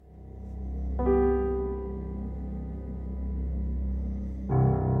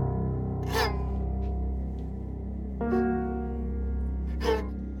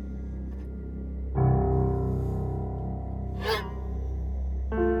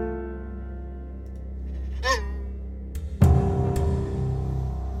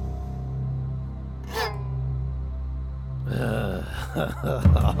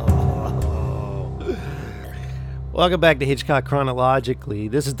Welcome back to Hitchcock Chronologically.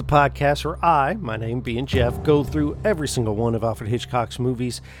 This is the podcast where my name being Jeff, go through every single one of Alfred Hitchcock's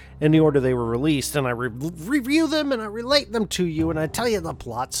movies in the order they were released, and I review them and I relate them to you, and I tell you the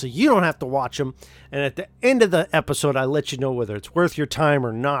plot so you don't have to watch them. And at the end of the episode, I let you know whether it's worth your time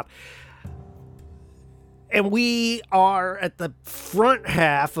or not. And we are at the front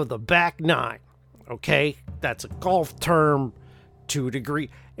half of the back nine. Okay, that's a golf term to a degree.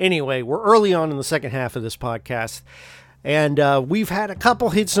 Anyway, we're early on in the second half of this podcast, and we've had a couple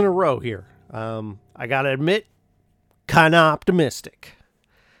hits in a row here. I gotta admit, kind of optimistic.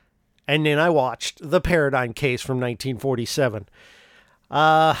 And then I watched The Paradine Case from 1947.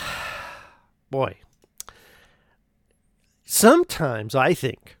 Boy. Sometimes I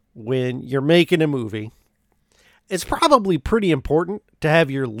think when you're making a movie, it's probably pretty important to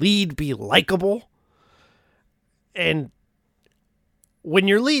have your lead be likable. And when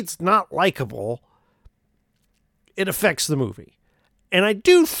your lead's not likable, it affects the movie. And I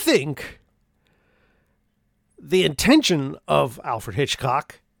do think the intention of Alfred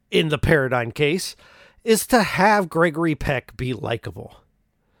Hitchcock in The Paradine Case is to have Gregory Peck be likable.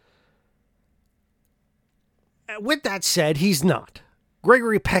 With that said, he's not.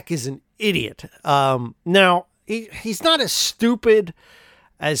 Gregory Peck is an idiot. Now, he's not as stupid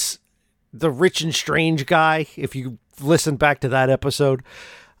as the rich and strange guy, if you listen back to that episode.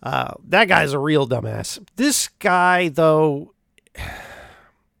 That guy's a real dumbass. This guy, though,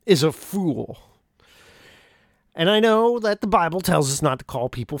 is a fool. And I know that the Bible tells us not to call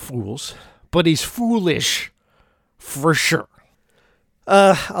people fools, but he's foolish for sure.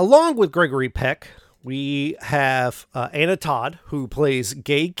 Along with Gregory Peck, we have Anna Todd, who plays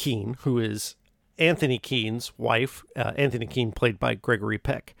Gay Keane, who is Anthony Keene's wife. Anthony Keene played by Gregory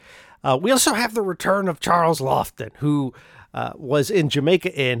Peck. We also have the return of Charles Lofton, who was in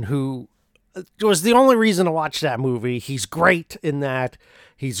Jamaica Inn, who was the only reason to watch that movie. He's great in that.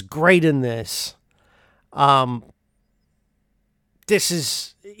 He's great in this.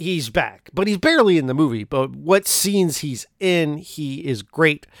 He's back, but he's barely in the movie. But what scenes he's in, he is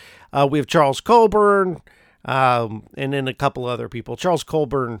great. We have Charles Colburn, and then a couple other people. Charles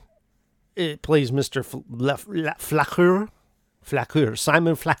Colburn plays Mr. Flacour,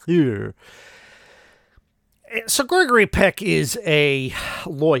 Simon Flacour. So Gregory Peck is a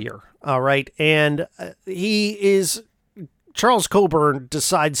lawyer, all right, and Charles Colburn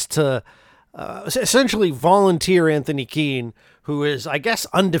decides to essentially volunteer Anthony Keene, who is, I guess,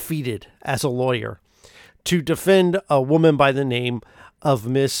 undefeated as a lawyer, to defend a woman by the name of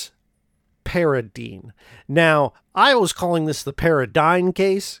Miss Paradine. Now, I was calling this the Paradine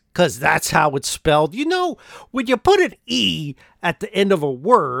Case because that's how it's spelled. You know, when you put an E at the end of a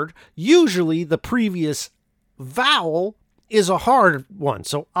word, usually the previous vowel is a hard one.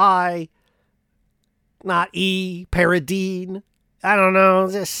 So not E, Paradine. I don't know.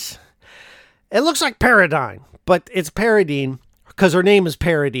 It looks like Paradine, but it's Paradine because her name is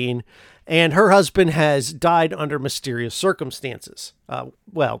Paradine, and her husband has died under mysterious circumstances.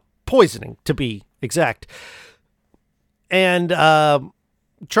 Poisoning, to be exact. And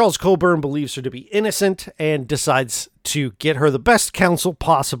Charles Colburn believes her to be innocent and decides to get her the best counsel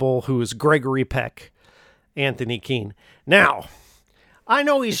possible, who is Gregory Peck, Anthony Keene. Now, I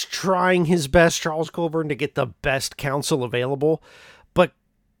know he's trying his best, Charles Colburn, to get the best counsel available, but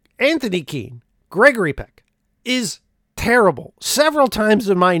Anthony Keene, Gregory Peck, is terrible. Several times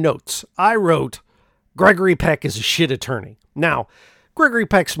in my notes, I wrote, Gregory Peck is a shit attorney. Now, Gregory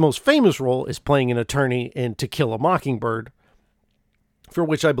Peck's most famous role is playing an attorney in To Kill a Mockingbird, for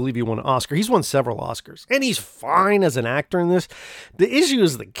which I believe he won an Oscar. He's won several Oscars, and he's fine as an actor in this. The issue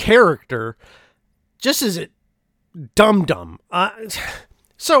is the character just isn't dumb.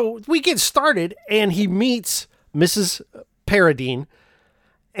 So we get started, and he meets Mrs. Paradine,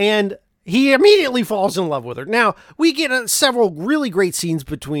 and he immediately falls in love with her. Now, we get several really great scenes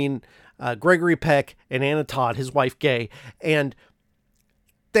between Gregory Peck and Anna Todd, his wife Gay, and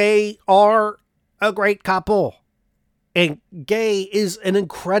they are a great couple. And Gay is an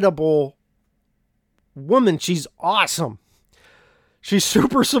incredible woman. She's awesome. She's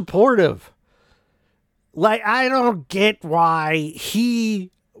super supportive. Like, I don't get why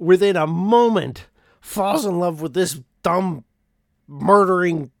he, within a moment, falls in love with this dumb,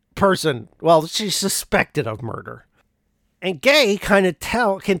 murdering person. Well, she's suspected of murder. And Gay kind of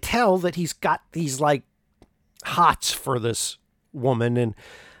can tell that he's got these, like, hots for this woman, and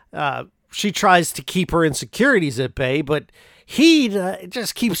she tries to keep her insecurities at bay, but he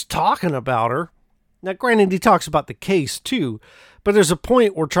just keeps talking about her. Now, granted, he talks about the case too, but there's a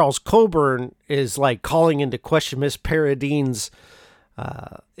point where Charles Colburn is like calling into question Miss Paradine's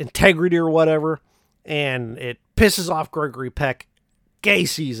integrity or whatever, and it pisses off Gregory Peck. Gay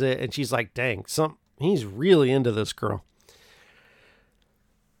sees it, and she's like, dang, he's really into this girl.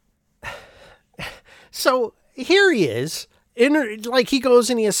 So here he is, he goes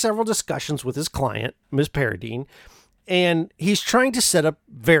and he has several discussions with his client, Miss Paradine, and he's trying to set up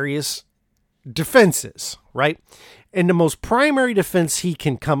various defenses, right? And the most primary defense he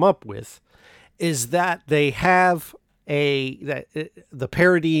can come up with is that they have the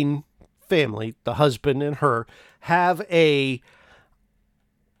Paradine family, the husband and her, have a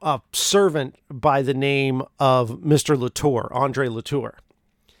servant by the name of Mr. Latour, Andre Latour.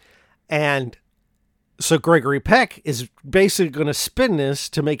 And so Gregory Peck is basically going to spin this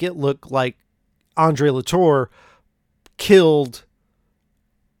to make it look like Andre Latour killed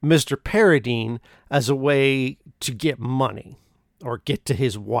Mr. Paradine as a way to get money or get to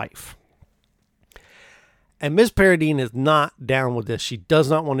his wife. And Miss Paradine is not down with this. She does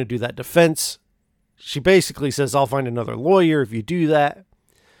not want to do that defense. She basically says, I'll find another lawyer if you do that.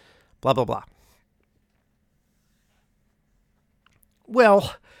 Blah, blah, blah.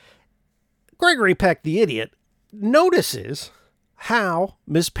 Well, Gregory Peck, the idiot, notices how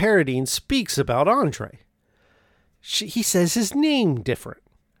Miss Paradine speaks about Andre. He says his name different,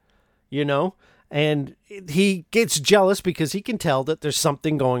 and he gets jealous because he can tell that there's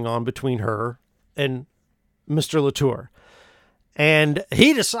something going on between her and Mr. Latour. And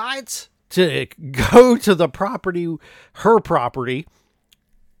he decides to go to the property, her property,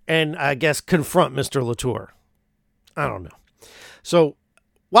 and I guess confront Mr. Latour. I don't know. So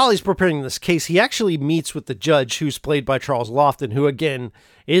while he's preparing this case, he actually meets with the judge, who's played by Charles Lofton, who, again,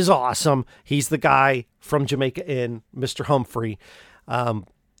 is awesome. He's the guy from Jamaica Inn, Mr. Humphrey.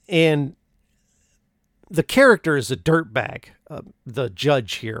 And the character is a dirtbag, the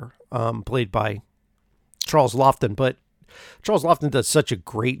judge here, played by Charles Lofton. But Charles Lofton does such a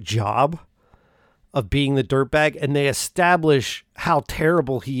great job of being the dirtbag, and they establish how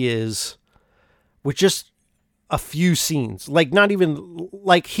terrible he is with just a few scenes.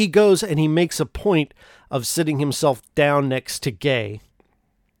 He goes and he makes a point of sitting himself down next to Gay,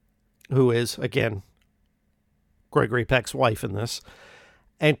 who is, again, Gregory Peck's wife in this,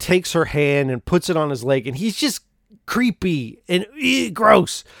 and takes her hand and puts it on his leg, and he's just creepy and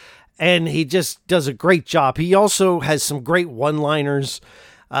gross, and he just does a great job. He also has some great one-liners,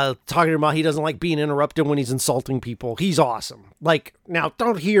 talking about he doesn't like being interrupted when he's insulting people. He's awesome. Now,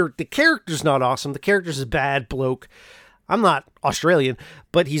 don't hear, the character's not awesome. The character's a bad bloke. I'm not Australian,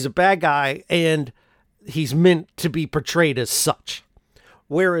 but he's a bad guy, and he's meant to be portrayed as such.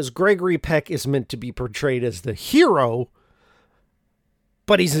 Whereas Gregory Peck is meant to be portrayed as the hero,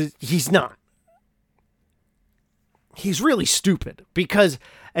 but he's not. He's really stupid because,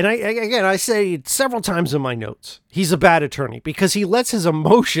 and I say it several times in my notes, he's a bad attorney because he lets his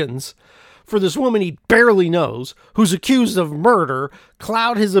emotions for this woman he barely knows, who's accused of murder,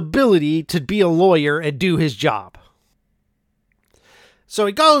 cloud his ability to be a lawyer and do his job. So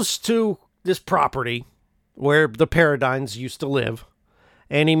he goes to this property where the Paradines used to live,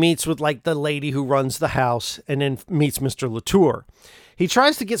 and he meets with the lady who runs the house, and then meets Mr. Latour. He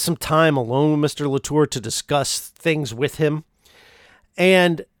tries to get some time alone with Mr. Latour to discuss things with him.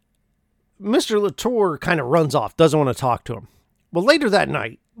 And Mr. Latour kind of runs off, doesn't want to talk to him. Well, later that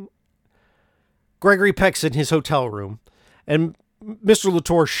night, Gregory Peck's in his hotel room, and Mr.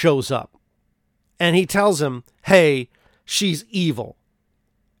 Latour shows up. And he tells him, hey, she's evil.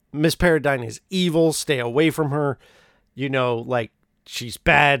 Miss Paradine is evil. Stay away from her. She's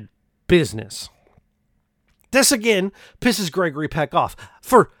bad business. This again pisses Gregory Peck off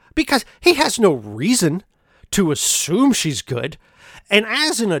because he has no reason to assume she's good. And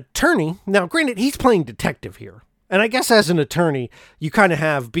as an attorney, now granted, he's playing detective here. And I guess as an attorney, you kind of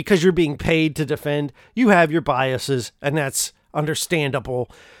have, because you're being paid to defend, you have your biases, and that's understandable.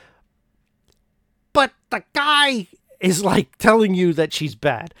 But the guy is telling you that she's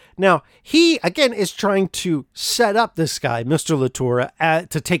bad. Now, he, again, is trying to set up this guy, Mr. Latour,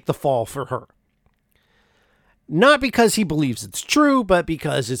 to take the fall for her. Not because he believes it's true, but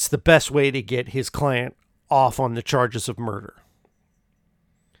because it's the best way to get his client off on the charges of murder.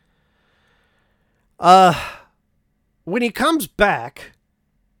 When he comes back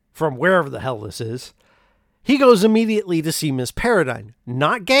from wherever the hell this is, he goes immediately to see Miss Paradine,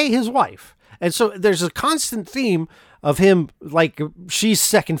 not Gay, his wife. And so there's a constant theme of him, she's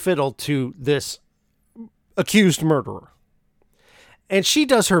second fiddle to this accused murderer. And she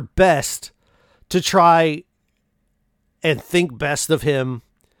does her best to try and think best of him.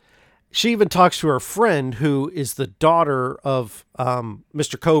 She even talks to her friend, who is the daughter of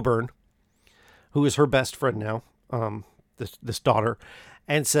Mr. Coburn, who is her best friend now. this daughter,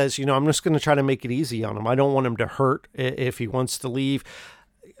 and says, I'm just going to try to make it easy on him. I don't want him to hurt if he wants to leave.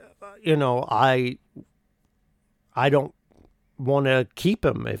 I don't want to keep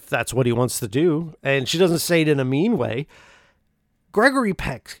him if that's what he wants to do. And she doesn't say it in a mean way. Gregory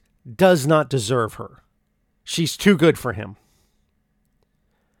Peck does not deserve her. She's too good for him.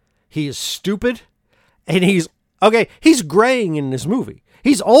 He is stupid, and he's graying in this movie.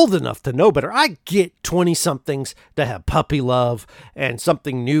 He's old enough to know better. I get 20-somethings to have puppy love and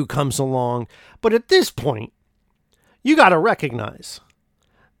something new comes along. But at this point, you got to recognize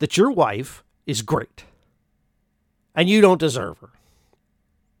that your wife is great. And you don't deserve her.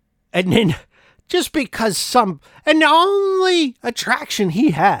 And then just because and the only attraction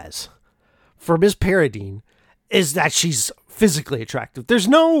he has for Miss Paradine is that she's physically attractive.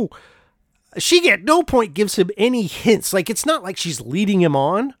 She at no point gives him any hints. Like, it's not like she's leading him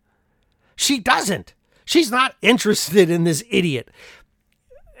on. She doesn't. She's not interested in this idiot.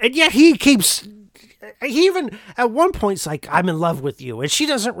 And yet he even at one point is like, I'm in love with you. And she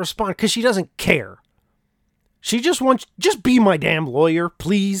doesn't respond because she doesn't care. She just wants, just be my damn lawyer,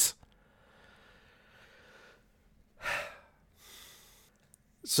 please.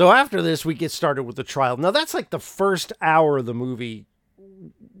 So after this, we get started with the trial. Now, that's like the first hour of the movie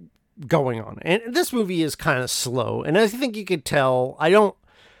going on. And this movie is kind of slow. And I think you could tell, I don't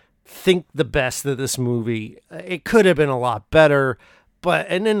think the best of this movie. It could have been a lot better.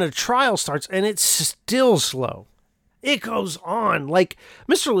 And then the trial starts, and it's still slow. It goes on. Like,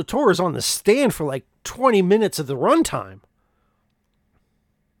 Mr. Latour is on the stand for like 20 minutes of the runtime.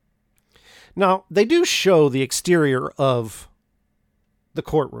 Now, they do show the exterior of the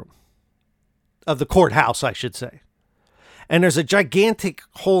courtroom. Of the courthouse, I should say. And there's a gigantic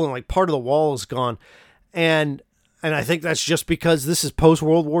hole and like part of the wall is gone. And I think that's just because this is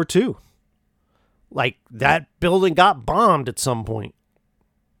post-World War II. Like, that building got bombed at some point.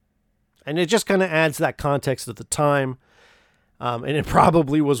 And it just kind of adds that context at the time. And it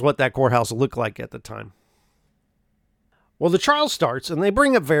probably was what that courthouse looked like at the time. Well, the trial starts, and they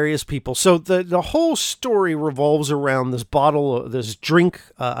bring up various people. So the whole story revolves around this drink,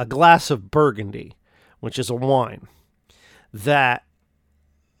 a glass of Burgundy, which is a wine, that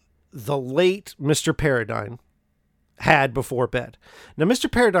the late Mr. Paradine had before bed. Now,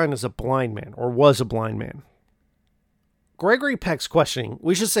 Mr. Paradine is a blind man, or was a blind man. Gregory Peck's questioning,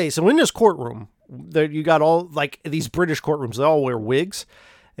 we should say, so in this courtroom, you got all, like, these British courtrooms, they all wear wigs,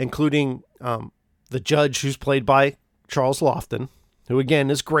 including the judge who's played by Charles Lofton, who, again,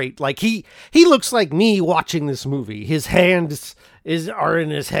 is great. Like, he looks like me watching this movie. His hands are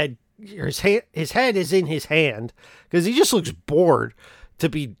in his head. His head is in his hand, because he just looks bored to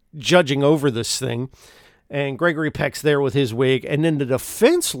be judging over this thing. And Gregory Peck's there with his wig. And then the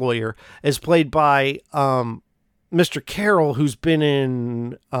defense lawyer is played by Mr. Carroll, who's been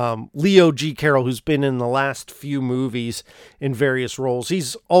in Leo G. Carroll, who's been in the last few movies in various roles.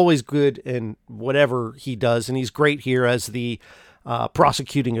 He's always good in whatever he does, and he's great here as the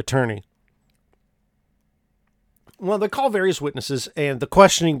prosecuting attorney. Well, they call various witnesses, and the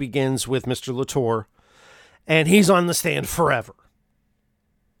questioning begins with Mr. Latour, and he's on the stand forever.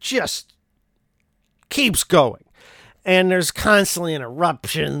 Just keeps going. And there's constantly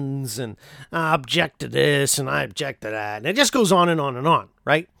interruptions, and I object to this, and I object to that. And it just goes on and on and on,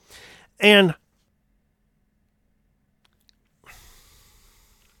 right? And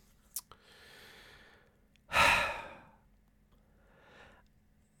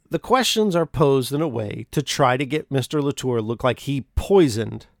the questions are posed in a way to try to get Mr. Latour to look like he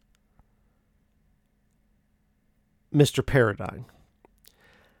poisoned Mr. Paradine.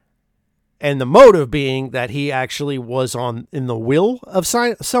 And the motive being that he actually was in the will of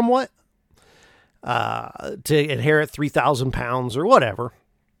somewhat to inherit 3,000 pounds or whatever.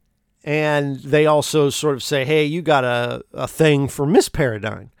 And they also sort of say, hey, you got a thing for Miss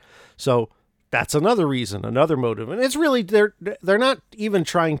Paradine. So that's another reason, another motive. And it's really, they're not even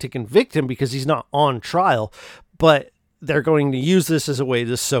trying to convict him because he's not on trial, but they're going to use this as a way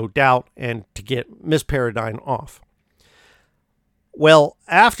to sow doubt and to get Miss Paradine off. Well,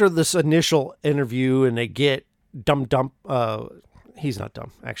 after this initial interview and they get he's not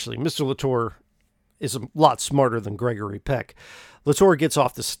dumb, actually. Mr. Latour is a lot smarter than Gregory Peck. Latour gets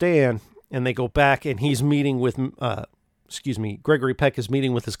off the stand and they go back and he's meeting with, Gregory Peck is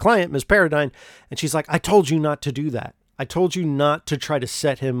meeting with his client, Ms. Paradine, and she's like, I told you not to do that. I told you not to try to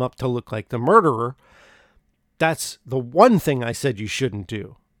set him up to look like the murderer. That's the one thing I said you shouldn't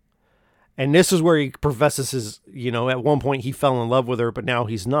do. And this is where he professes his, at one point he fell in love with her, but now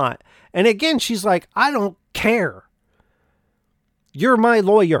he's not. And again, she's like, I don't care. You're my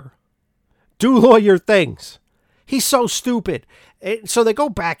lawyer. Do lawyer things. He's so stupid. And so they go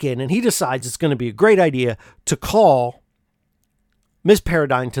back in, and he decides it's going to be a great idea to call Miss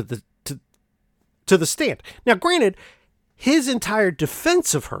Paradine to the stand. Now, granted, his entire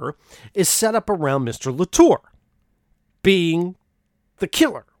defense of her is set up around Mr. Latour being the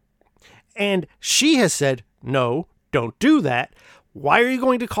killer. And she has said, no, don't do that. Why are you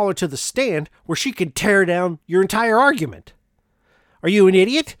going to call her to the stand where she can tear down your entire argument? Are you an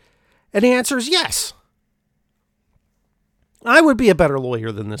idiot? And the answer is yes. I would be a better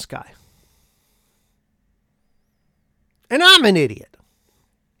lawyer than this guy. And I'm an idiot.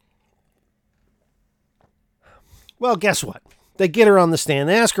 Well, guess what? They get her on the stand.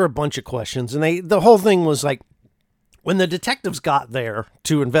 They ask her a bunch of questions. And the whole thing was like, when the detectives got there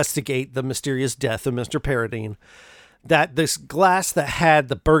to investigate the mysterious death of Mr. Paradine, that this glass that had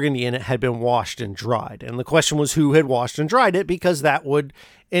the burgundy in it had been washed and dried. And the question was who had washed and dried it, because that would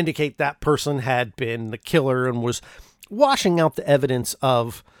indicate that person had been the killer and was washing out the evidence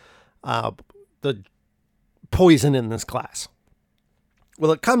of the poison in this glass.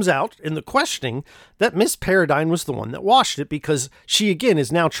 Well, it comes out in the questioning that Miss Paradine was the one that washed it, because she, again,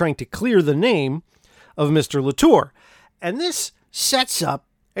 is now trying to clear the name of Mr. Latour. And this sets up,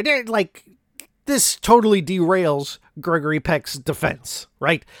 this totally derails Gregory Peck's defense,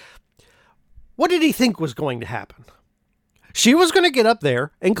 right? What did he think was going to happen? She was going to get up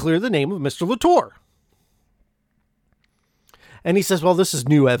there and clear the name of Mr. Latour. And he says, well, this is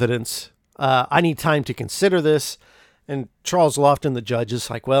new evidence. I need time to consider this. And Charles Lofton, the judge, is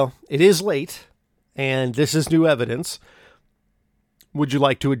like, well, it is late, and this is new evidence. Would you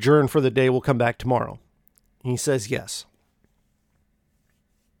like to adjourn for the day? We'll come back tomorrow. He says yes.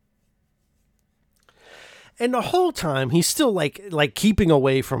 And the whole time, he's still like keeping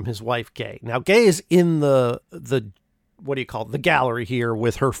away from his wife, Gay. Now, Gay is in the what do you call it, the gallery here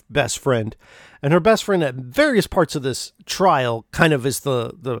with her best friend. And her best friend at various parts of this trial kind of is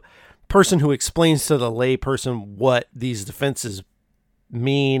the person who explains to the lay person what these defenses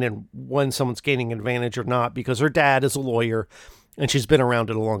mean and when someone's gaining advantage or not, because her dad is a lawyer and she's been around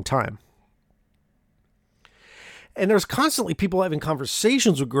it a long time. And there's constantly people having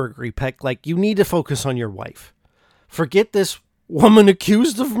conversations with Gregory Peck like, you need to focus on your wife. Forget this woman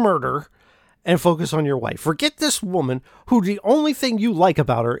accused of murder and focus on your wife. Forget this woman who the only thing you like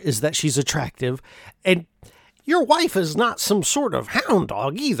about her is that she's attractive, and your wife is not some sort of hound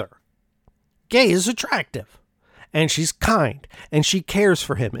dog either. Gay is attractive, and she's kind, and she cares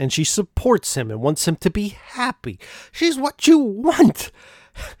for him, and she supports him and wants him to be happy. She's what you want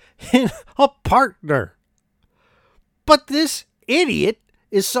in a partner. But this idiot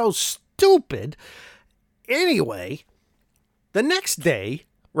is so stupid. Anyway, the next day,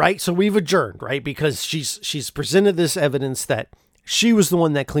 right? So we've adjourned, right? Because she's presented this evidence that she was the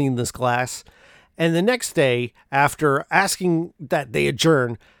one that cleaned this glass. And the next day, after asking that they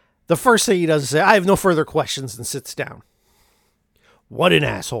adjourn, the first thing he does is say, I have no further questions, and sits down. What an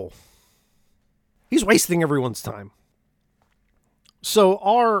asshole. He's wasting everyone's time. So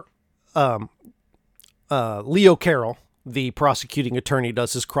our Leo Carroll, the prosecuting attorney,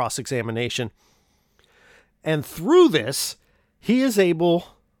 does his cross-examination. And through this, he is able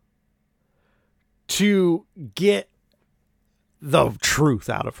to get the truth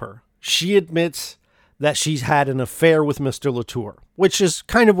out of her. She admits that she's had an affair with Mr. Latour, which is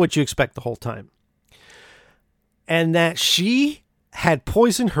kind of what you expect the whole time. And that she had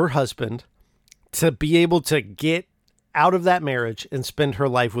poisoned her husband to be able to get out of that marriage and spend her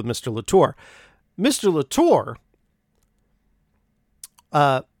life with Mr. Latour. Mr. Latour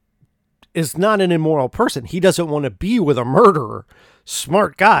is not an immoral person. He doesn't want to be with a murderer.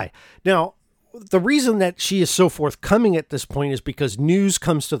 Smart guy. Now, the reason that she is so forthcoming at this point is because news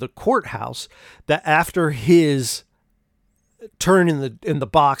comes to the courthouse that after his turn in the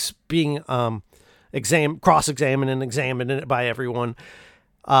box being cross-examined and examined by everyone,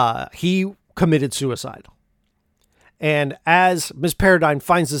 he committed suicide. And as Ms. Paradine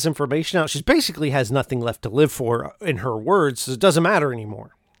finds this information out, she basically has nothing left to live for, in her words. So it doesn't matter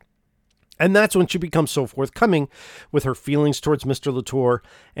anymore. And that's when she becomes so forthcoming with her feelings towards Mr. Latour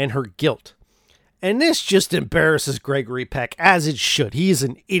and her guilt. And this just embarrasses Gregory Peck, as it should. He is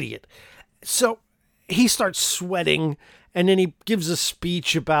an idiot. So he starts sweating, and then he gives a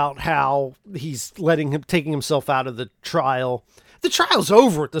speech about how he's taking himself out of the trial. The trial's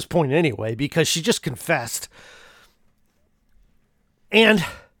over at this point anyway, because she just confessed. And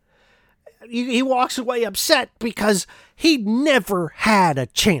he walks away upset because he never had a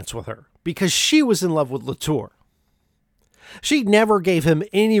chance with her, because she was in love with Latour. She never gave him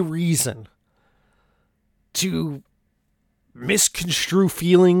any reason to misconstrue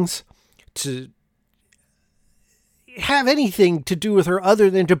feelings, to have anything to do with her other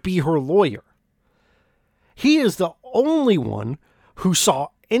than to be her lawyer. He is the only one who saw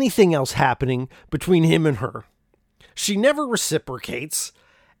anything else happening between him and her. She never reciprocates,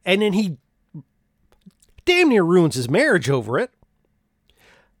 and then he damn near ruins his marriage over it.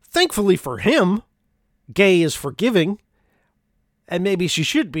 Thankfully for him, Gay is forgiving, and maybe she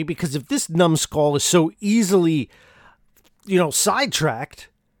should be, because if this numbskull is so easily, sidetracked,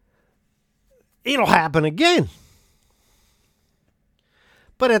 it'll happen again.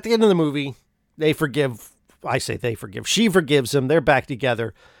 But at the end of the movie, they forgive. I say they forgive. She forgives him. They're back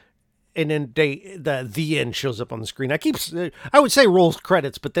together. And then the end shows up on the screen. I would say roll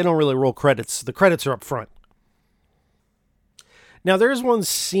credits, but they don't really roll credits. The credits are up front. Now, there's one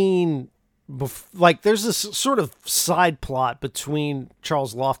scene, there's this sort of side plot between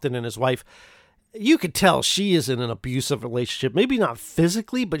Charles Lofton and his wife. You could tell she is in an abusive relationship. Maybe not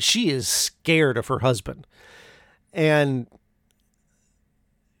physically, but she is scared of her husband. And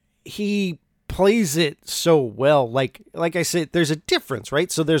he plays it so well. Like I said, there's a difference,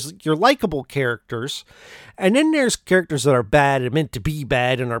 right? So there's your likable characters, and then there's characters that are bad and meant to be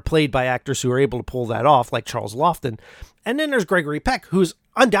bad and are played by actors who are able to pull that off, like Charles Lofton. And then there's Gregory Peck, who's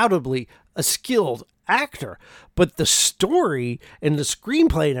undoubtedly a skilled actor, but the story and the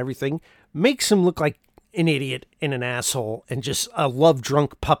screenplay and everything makes him look like an idiot and an asshole and just a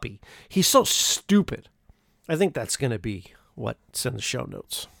love-drunk puppy. He's so stupid. I think that's going to be what's in the show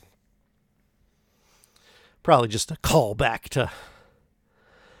notes. Probably just a callback to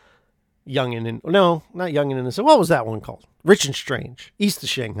Young and... No, not Young and Innocent. What was that one called? Rich and Strange. East of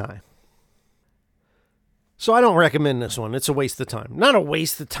Shanghai. So I don't recommend this one. It's a waste of time. Not a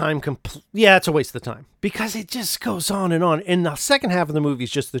waste of time. Yeah, it's a waste of time. Because it just goes on. And the second half of the movie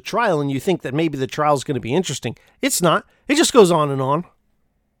is just the trial, and you think that maybe the trial is going to be interesting. It's not. It just goes on. And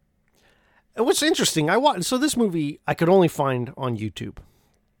what's interesting, so this movie I could only find on YouTube.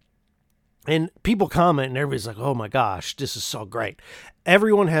 And people comment, and everybody's like, oh my gosh, this is so great.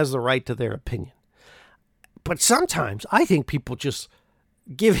 Everyone has the right to their opinion. But sometimes I think people just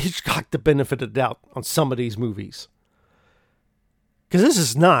give Hitchcock the benefit of the doubt on some of these movies. Because this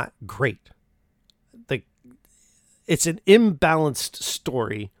is not great. It's an imbalanced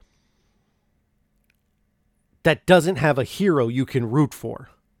story that doesn't have a hero you can root for.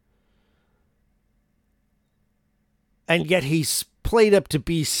 And yet he's played up to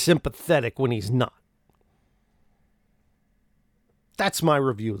be sympathetic when he's not. That's my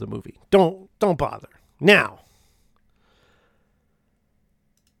review of the movie. Don't bother. Now,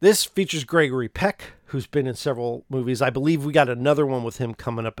 this features Gregory Peck, who's been in several movies. I believe we got another one with him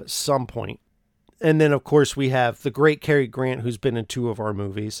coming up at some point. And then, of course, we have the great Cary Grant, who's been in 2 of our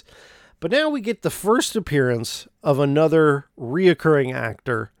movies. But now we get the first appearance of another reoccurring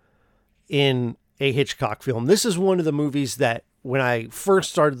actor in a Hitchcock film. This is one of the movies that when I first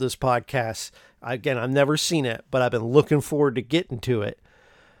started this podcast, again, I've never seen it, but I've been looking forward to getting to it.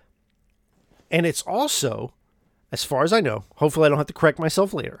 And it's also, as far as I know, hopefully I don't have to correct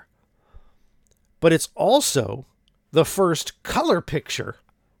myself later, but it's also the first color picture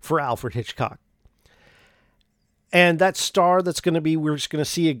for Alfred Hitchcock. And that star we're just going to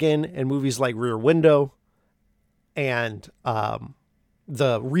see again in movies like Rear Window and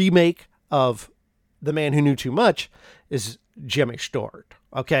the remake of The Man Who Knew Too Much is Jimmy Stewart.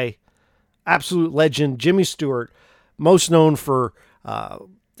 Okay. Absolute legend. Jimmy Stewart, most known for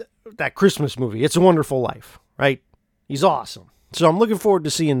that Christmas movie, It's a Wonderful Life, right? He's awesome. So I'm looking forward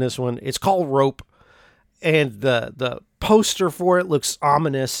to seeing this one. It's called Rope, and the poster for it looks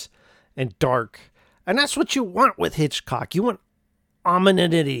ominous and dark. And that's what you want with Hitchcock. You want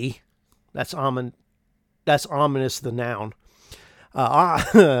ominity. That's ominous, the noun.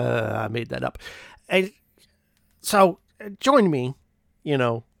 I made that up. And so join me,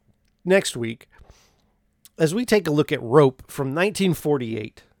 next week as we take a look at Rope from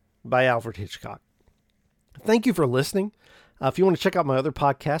 1948 by Alfred Hitchcock. Thank you for listening. If you want to check out my other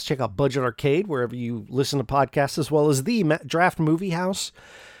podcasts, check out Budget Arcade, wherever you listen to podcasts, as well as the Draft Movie House.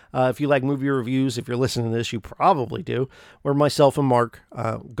 If you like movie reviews, if you're listening to this, you probably do, where myself and Mark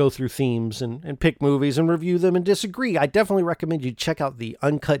go through themes and pick movies and review them and disagree. I definitely recommend you check out the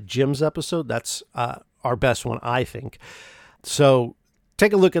Uncut Gems episode. That's our best one, I think. So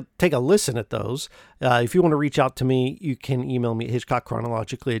take a listen at those. If you want to reach out to me, you can email me at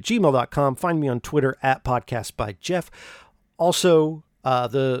hitchcockchronologically@gmail.com. Find me on Twitter @podcastbyjeff. Also,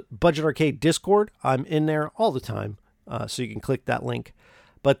 the Budget Arcade Discord, I'm in there all the time, so you can click that link.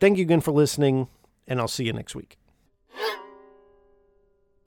 But thank you again for listening, and I'll see you next week.